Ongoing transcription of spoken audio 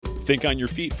Think on your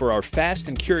feet for our Fast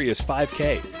and Curious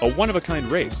 5K, a one-of-a-kind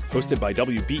race hosted by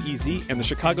WBEZ and the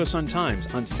Chicago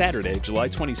Sun-Times on Saturday, July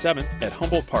 27th at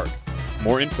Humboldt Park.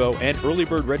 More info and early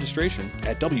bird registration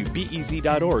at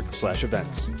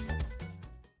wbez.org/events.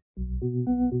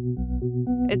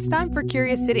 It's time for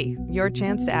Curious City, your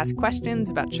chance to ask questions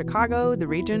about Chicago, the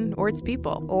region, or its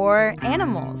people. Or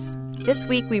animals. This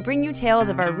week, we bring you tales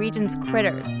of our region's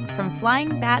critters, from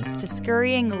flying bats to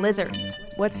scurrying lizards.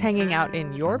 What's hanging out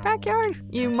in your backyard?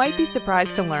 You might be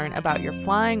surprised to learn about your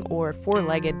flying or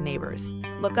four-legged neighbors.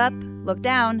 Look up, look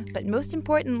down, but most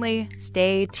importantly,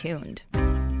 stay tuned.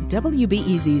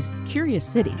 WBEZ's Curious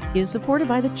City is supported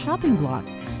by The Chopping Block,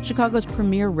 Chicago's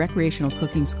premier recreational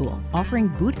cooking school, offering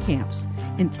boot camps.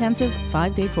 Intensive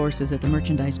 5-day courses at the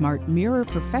Merchandise Mart mirror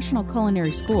professional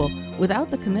culinary school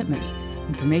without the commitment.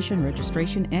 Information,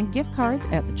 registration, and gift cards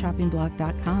at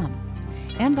thechoppingblock.com.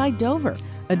 And by Dover,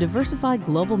 a diversified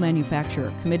global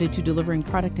manufacturer committed to delivering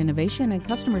product innovation and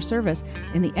customer service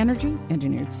in the energy,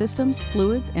 engineered systems,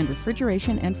 fluids, and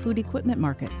refrigeration and food equipment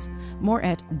markets. More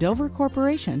at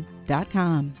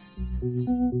dovercorporation.com.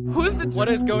 What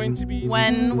is going to be?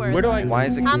 When? Where do I? Why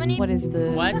is it? How many? What is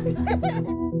the? What?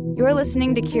 You're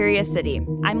listening to Curious City.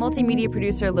 I'm multimedia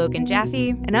producer Logan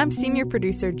Jaffe. And I'm senior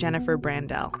producer Jennifer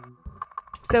Brandel.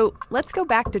 So let's go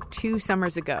back to 2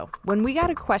 summers ago when we got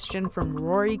a question from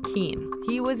Rory Keene.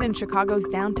 He was in Chicago's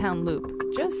downtown loop,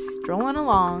 just strolling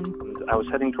along. I was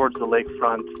heading towards the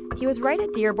lakefront. He was right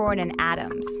at Dearborn and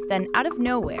Adams. Then out of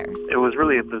nowhere, It was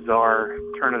really a bizarre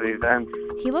turn of events.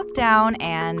 he looked down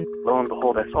and Lo and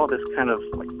behold, I saw this kind of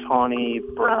like tawny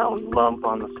brown lump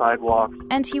on the sidewalk.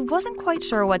 he wasn't quite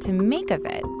sure what to make of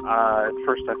it. At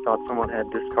first I thought someone had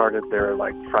discarded their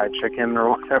like fried chicken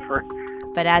or whatever.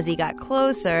 But as he got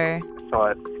closer, Saw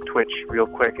it twitch real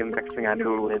quick, and next thing I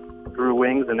knew, it grew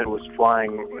wings and it was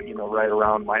flying, right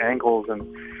around my ankles and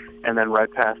then right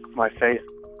past my face.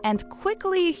 and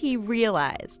quickly he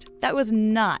realized that was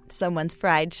not someone's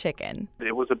fried chicken,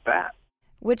 It was a bat.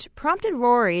 which prompted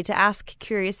Rory to ask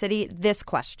Curious City this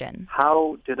question.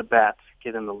 How did a bat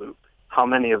get in the loop? How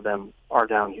many of them are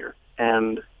down here?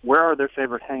 And where are their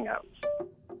favorite hangouts?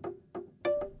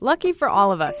 Lucky for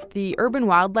all of us, the Urban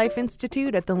Wildlife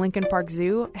Institute at the Lincoln Park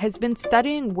Zoo has been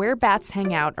studying where bats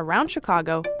hang out around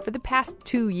Chicago for the past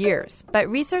 2 years. But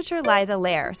researcher Liza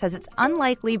Lair says it's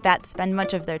unlikely bats spend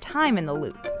much of their time in the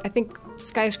loop. I think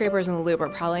skyscrapers in the loop are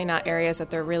probably not areas that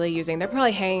they're really using. They're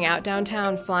probably hanging out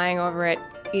downtown, flying over it,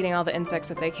 eating all the insects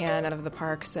that they can out of the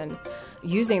parks and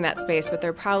using that space, but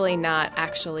they're probably not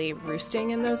actually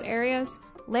roosting in those areas.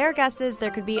 Lair guesses there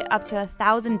could be up to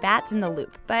 1,000 bats in the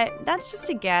loop, but that's just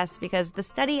a guess because the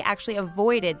study actually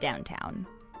avoided downtown.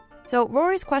 So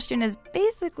Rory's question is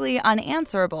basically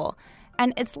unanswerable,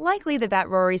 and it's likely the bat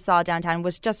Rory saw downtown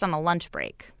was just on a lunch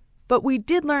break. But we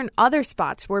did learn other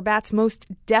spots where bats most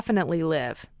definitely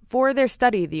live. For their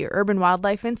study, the Urban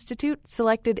Wildlife Institute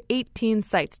selected 18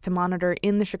 sites to monitor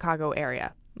in the Chicago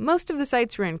area. Most of the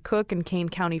sites were in Cook and Kane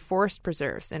County forest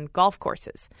preserves and golf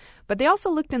courses, but they also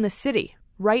looked in the city,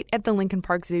 right at the Lincoln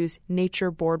Park Zoo's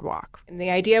Nature Boardwalk. And the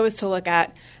idea was to look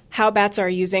at how bats are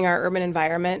using our urban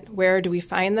environment, where do we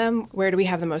find them, where do we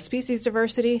have the most species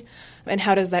diversity, and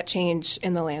how does that change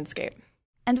in the landscape.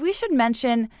 And we should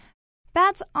mention,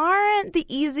 bats aren't the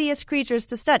easiest creatures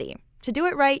to study. To do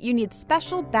it right, you need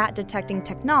special bat detecting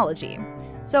technology.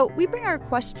 So we bring our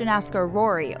question asker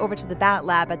Rory over to the bat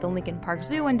lab at the Lincoln Park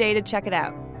Zoo one day to check it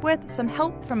out, with some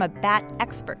help from a bat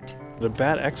expert. The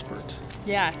bat expert.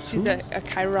 Yeah, she's a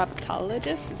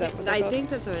chiroptologist. Is that what I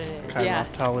think that's what it is.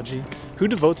 Chiroptology. Yeah. Who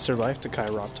devotes their life to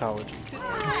chiroptology?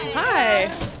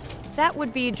 Hi. That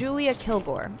would be Julia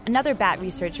Kilgore, another bat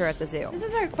researcher at the zoo. This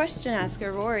is our question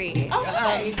asker, Rory. Oh,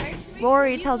 hi.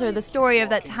 Rory tells her the story of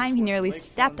that time he nearly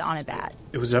stepped on a bat.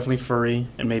 It was definitely furry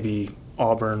and maybe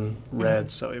auburn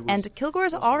red, so it was... And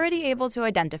Kilgore's already able to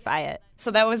identify it. So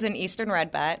that was an eastern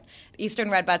red bat. Eastern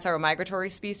red bats are a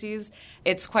migratory species.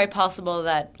 It's quite possible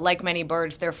that, like many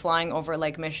birds, they're flying over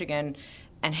Lake Michigan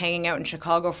and hanging out in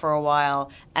Chicago for a while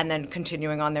and then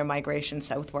continuing on their migration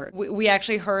southward. We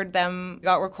actually heard them,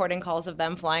 got recording calls of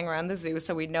them flying around the zoo,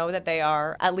 so we know that they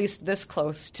are at least this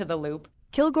close to the loop.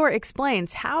 Kilgore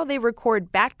explains how they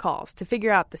record bat calls to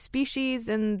figure out the species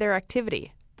and their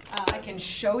activity. I can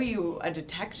show you a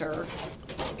detector.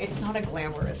 It's not a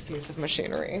glamorous piece of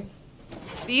machinery.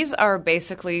 These are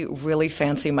basically really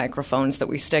fancy microphones that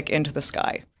we stick into the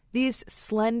sky. These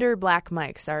slender black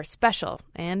mics are special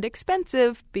and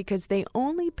expensive because they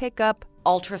only pick up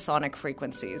ultrasonic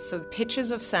frequencies, so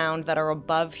pitches of sound that are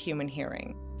above human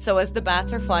hearing. So as the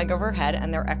bats are flying overhead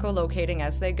and they're echolocating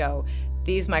as they go,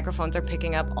 these microphones are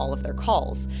picking up all of their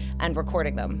calls and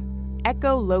recording them.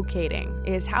 echolocating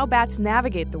is how bats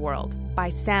navigate the world, by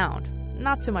sound,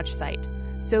 not so much sight.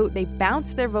 So they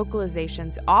bounce their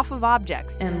vocalizations off of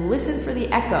objects and listen for the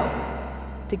echo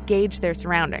to gauge their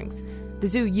surroundings. The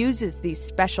zoo uses these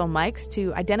special mics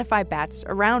to identify bats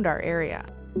around our area.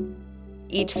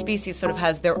 Each species sort of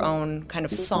has their own kind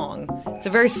of song. It's a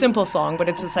very simple song, but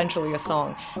it's essentially a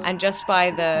song. And just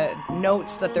by the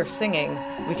notes that they're singing,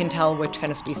 we can tell which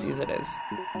kind of species it is.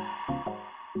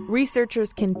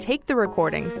 Researchers can take the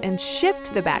recordings and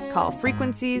shift the bat call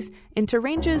frequencies into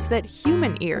ranges that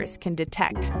human ears can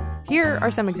detect. Here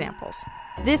are some examples.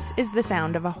 This is the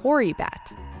sound of a hoary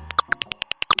bat.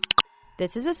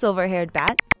 This is a silver-haired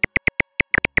bat.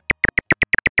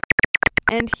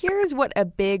 And here's what a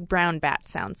big brown bat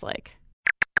sounds like.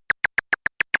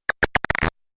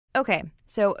 Okay,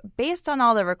 so based on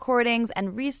all the recordings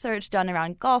and research done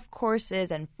around golf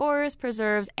courses and forest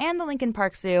preserves and the Lincoln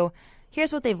Park Zoo,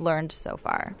 here's what they've learned so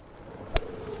far.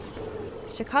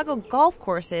 Chicago golf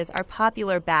courses are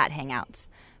popular bat hangouts,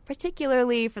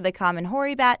 particularly for the common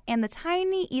hoary bat and the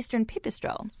tiny eastern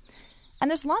pipistrelle. And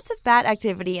there's lots of bat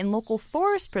activity in local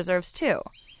forest preserves, too.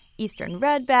 Eastern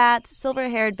red bats,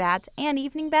 silver-haired bats, and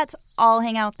evening bats all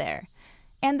hang out there.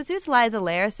 And the zoo's Liza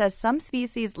Lair says some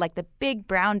species, like the big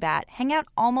brown bat, hang out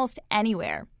almost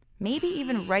anywhere, maybe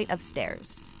even right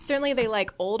upstairs. Certainly they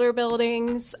like older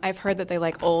buildings. I've heard that they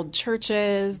like old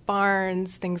churches,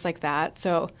 barns, things like that.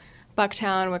 So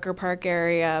Bucktown, Wicker Park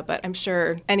area, but I'm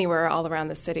sure anywhere all around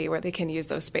the city where they can use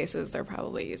those spaces, they're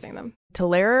probably using them. To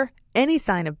Lehrer, any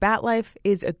sign of bat life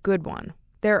is a good one.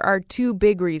 There are two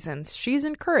big reasons she's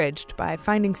encouraged by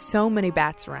finding so many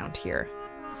bats around here.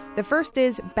 The first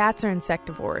is bats are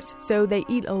insectivores, so they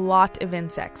eat a lot of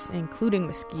insects, including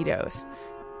mosquitoes.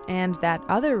 And that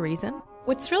other reason?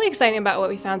 What's really exciting about what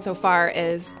we found so far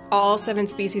is all 7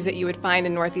 species that you would find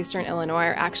in northeastern Illinois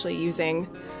are actually using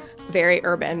very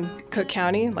urban Cook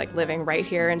County, like living right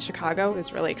here in Chicago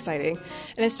is really exciting.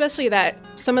 And especially that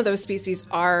some of those species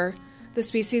are the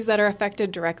species that are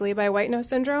affected directly by white nose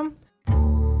syndrome.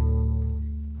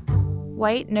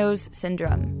 White nose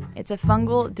syndrome. It's a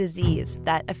fungal disease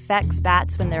that affects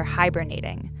bats when they're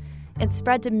hibernating. It's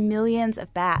spread to millions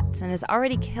of bats and has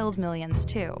already killed millions,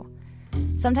 too.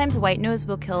 Sometimes white nose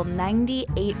will kill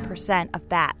 98% of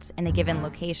bats in a given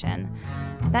location.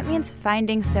 That means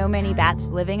finding so many bats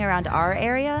living around our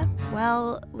area,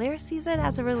 well, Lair sees it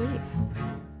as a relief.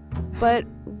 But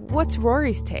what's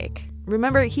Rory's take?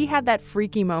 Remember, he had that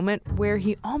freaky moment where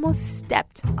he almost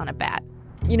stepped on a bat.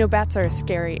 You know, bats are a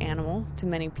scary animal to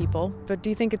many people, but do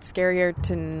you think it's scarier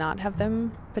to not have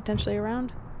them potentially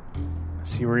around? I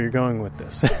see where you're going with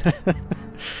this.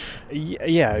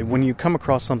 Yeah, when you come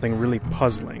across something really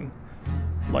puzzling,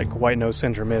 like white nose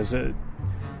syndrome is,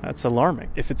 that's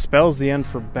alarming. If it spells the end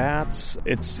for bats,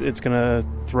 it's going to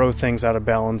throw things out of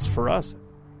balance for us.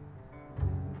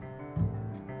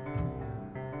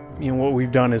 You know, what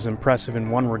we've done is impressive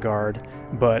in one regard,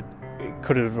 but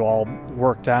could it have all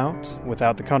worked out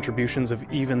without the contributions of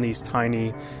even these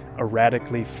tiny,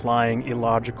 erratically flying,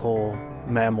 illogical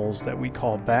mammals that we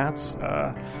call bats?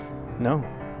 No.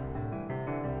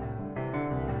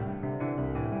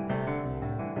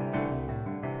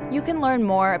 You can learn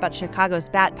more about Chicago's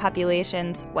bat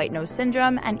populations, white nose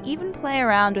syndrome, and even play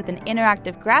around with an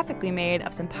interactive graphic we made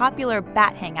of some popular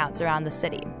bat hangouts around the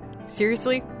city.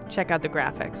 Seriously? Check out the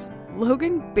graphics.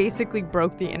 Logan basically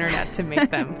broke the internet to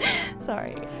make them.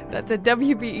 Sorry. That's at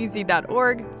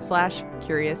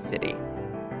wbez.org/Curious City.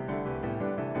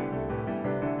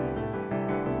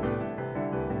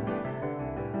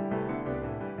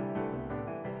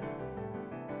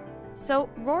 So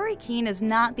Rory Keene is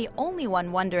not the only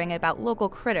one wondering about local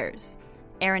critters.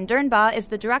 Aaron Dernbaugh is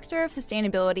the Director of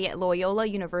Sustainability at Loyola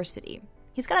University.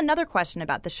 He's got another question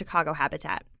about the Chicago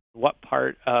habitat. What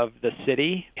part of the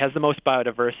city has the most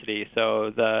biodiversity?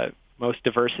 So the most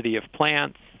diversity of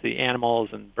plants, the animals,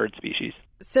 and bird species.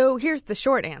 So here's the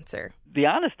short answer. The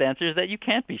honest answer is that you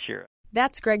can't be sure.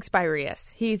 That's Greg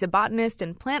Spireus. He's a botanist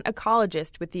and plant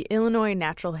ecologist with the Illinois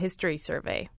Natural History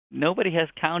Survey. Nobody has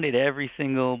counted every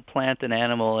single plant and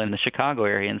animal in the Chicago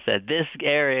area and said, this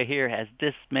area here has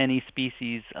this many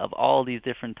species of all these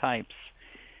different types,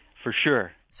 for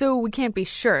sure. So we can't be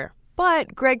sure,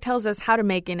 but Greg tells us how to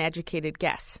make an educated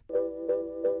guess.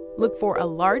 Look for a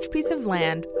large piece of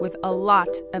land with a lot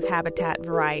of habitat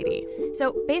variety.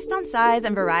 So based on size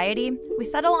and variety, we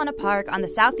settle on a park on the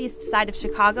southeast side of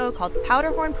Chicago called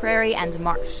Powderhorn Prairie and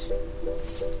Marsh.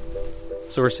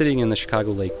 So we're sitting in the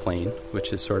Chicago Lake Plain,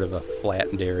 which is sort of a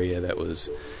flattened area that was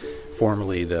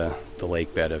formerly the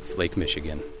lake bed of Lake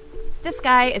Michigan. This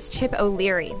guy is Chip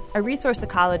O'Leary, a resource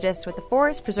ecologist with the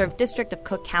Forest Preserve District of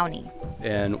Cook County.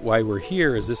 And why we're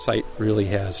here is this site really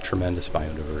has tremendous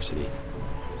biodiversity.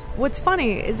 What's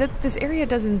funny is that this area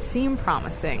doesn't seem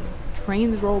promising.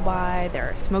 Trains roll by,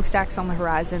 there are smokestacks on the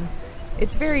horizon.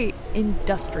 It's very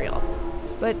industrial.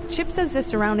 But Chip says the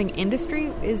surrounding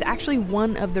industry is actually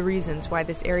one of the reasons why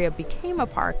this area became a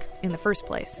park in the first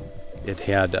place. It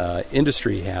had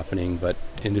industry happening, but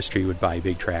industry would buy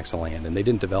big tracts of land, and they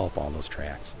didn't develop all those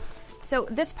tracts. So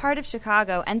this part of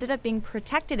Chicago ended up being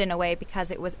protected in a way because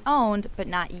it was owned but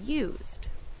not used.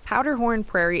 Powderhorn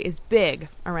Prairie is big,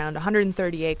 around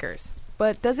 130 acres.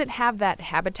 But does it have that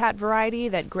habitat variety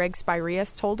that Greg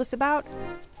Spirius told us about?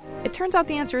 It turns out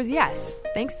the answer is yes,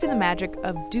 thanks to the magic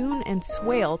of dune and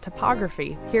swale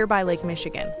topography here by Lake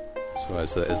Michigan. So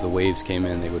as the waves came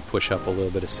in, they would push up a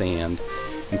little bit of sand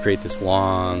and create this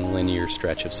long linear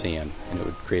stretch of sand, and it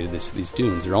would create these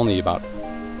dunes. They're only about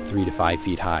 3 to 5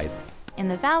 feet high. In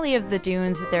the valley of the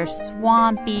dunes, there's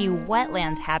swampy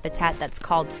wetland habitat that's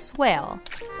called swale.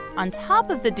 On top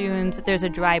of the dunes, there's a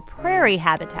dry prairie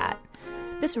habitat.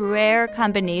 This rare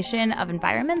combination of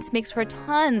environments makes for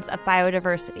tons of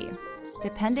biodiversity.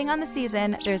 Depending on the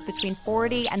season, there's between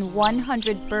 40 and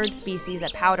 100 bird species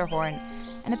at Powderhorn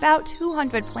and about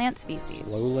 200 plant species.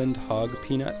 Lowland hog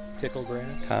peanut,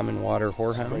 ticklegrass, common water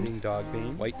horehound, spreading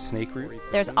dogbane, white snakeroot.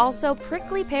 There's also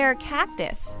prickly pear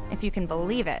cactus, if you can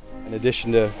believe it. In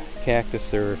addition to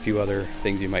cactus, there are a few other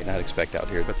things you might not expect out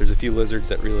here, but there's a few lizards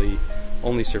that really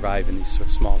only survive in these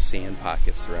small sand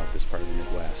pockets throughout this part of the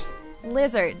Midwest.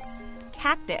 Lizards,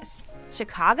 cactus,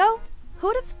 Chicago?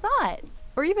 Who'd have thought?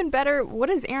 Or even better, what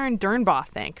does Aaron Dernbaugh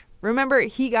think? Remember,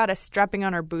 he got us strapping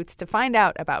on our boots to find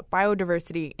out about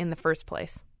biodiversity in the first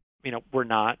place. We're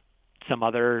not some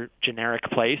other generic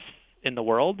place in the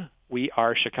world. We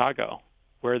are Chicago.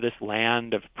 We're this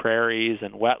land of prairies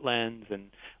and wetlands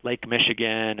and Lake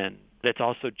Michigan, and it's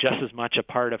also just as much a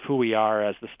part of who we are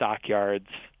as the stockyards,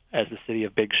 as the city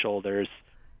of Big Shoulders.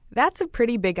 That's a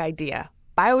pretty big idea.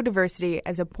 Biodiversity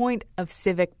as a point of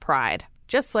civic pride.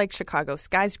 Just like Chicago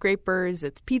skyscrapers,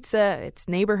 its pizza, its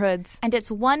neighborhoods. And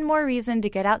it's one more reason to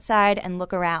get outside and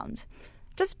look around.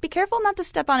 Just be careful not to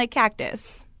step on a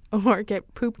cactus. Or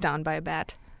get pooped on by a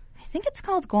bat. I think it's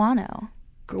called guano.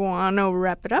 Guano,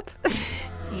 wrap it up?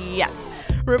 Yes.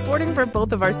 Reporting for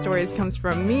both of our stories comes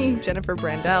from me, Jennifer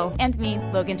Brandel. And me,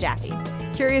 Logan Jaffe.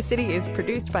 Curious City is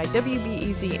produced by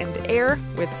WBEZ and AIR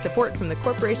with support from the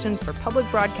Corporation for Public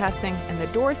Broadcasting and the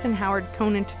Doris and Howard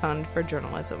Conant Fund for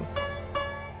Journalism.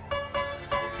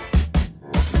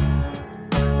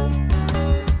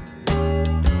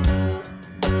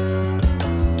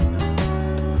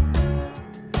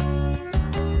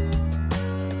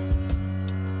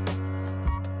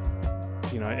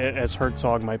 As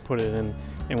Herzog might put it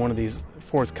in one of these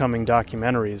forthcoming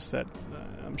documentaries that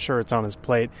I'm sure it's on his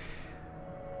plate,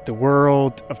 the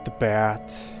world of the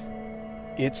bat,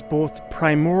 it's both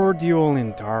primordial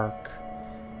and dark.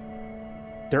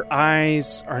 Their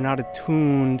eyes are not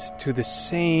attuned to the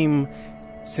same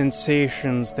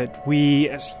sensations that we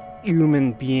as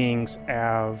human beings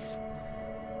have,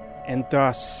 and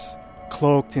thus,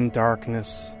 cloaked in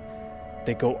darkness,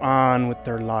 they go on with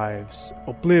their lives,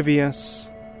 oblivious,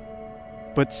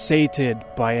 but sated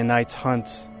by a night's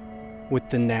hunt with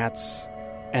the gnats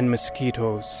and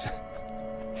mosquitoes.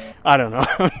 I don't know.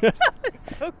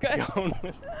 So good.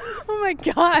 Oh my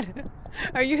God.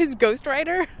 Are you his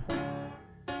ghostwriter?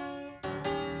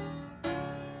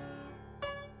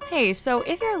 Hey, so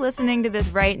if you're listening to this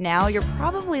right now, you're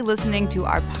probably listening to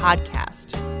our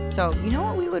podcast. So you know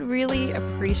what we would really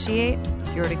appreciate?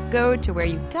 If you were to go to where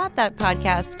you got that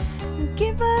podcast and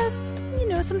give us,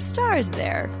 some stars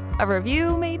there. A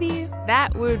review, maybe?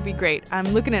 That would be great. I'm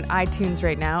looking at iTunes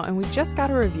right now, and we just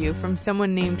got a review from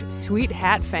someone named Sweet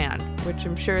Hat Fan, which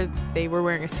I'm sure they were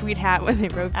wearing a sweet hat when they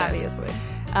wrote this. Obviously.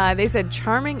 They said,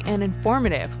 charming and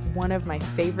informative, one of my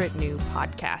favorite new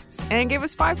podcasts, and gave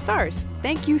us 5 stars.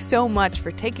 Thank you so much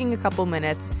for taking a couple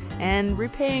minutes and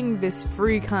repaying this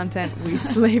free content we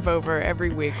slave over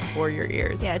every week for your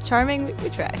ears. Yeah, charming, we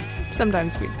try.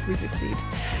 Sometimes we succeed.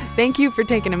 Thank you for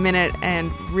taking a minute,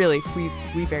 and really,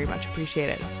 we very much appreciate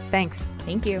it. Thanks.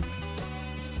 Thank you.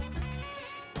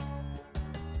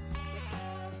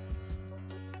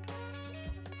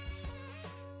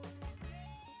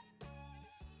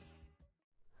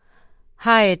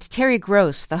 Hi, it's Terry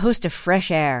Gross, the host of Fresh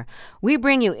Air. We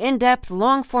bring you in-depth,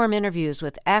 long-form interviews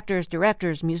with actors,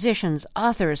 directors, musicians,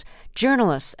 authors,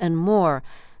 journalists, and more.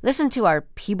 Listen to our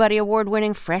Peabody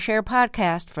Award-winning Fresh Air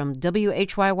podcast from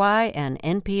WHYY and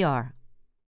NPR.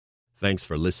 Thanks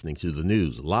for listening to the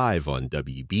news live on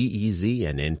WBEZ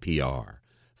and NPR.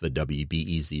 The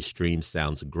WBEZ stream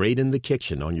sounds great in the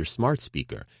kitchen on your smart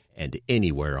speaker and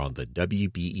anywhere on the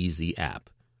WBEZ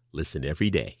app. Listen every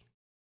day.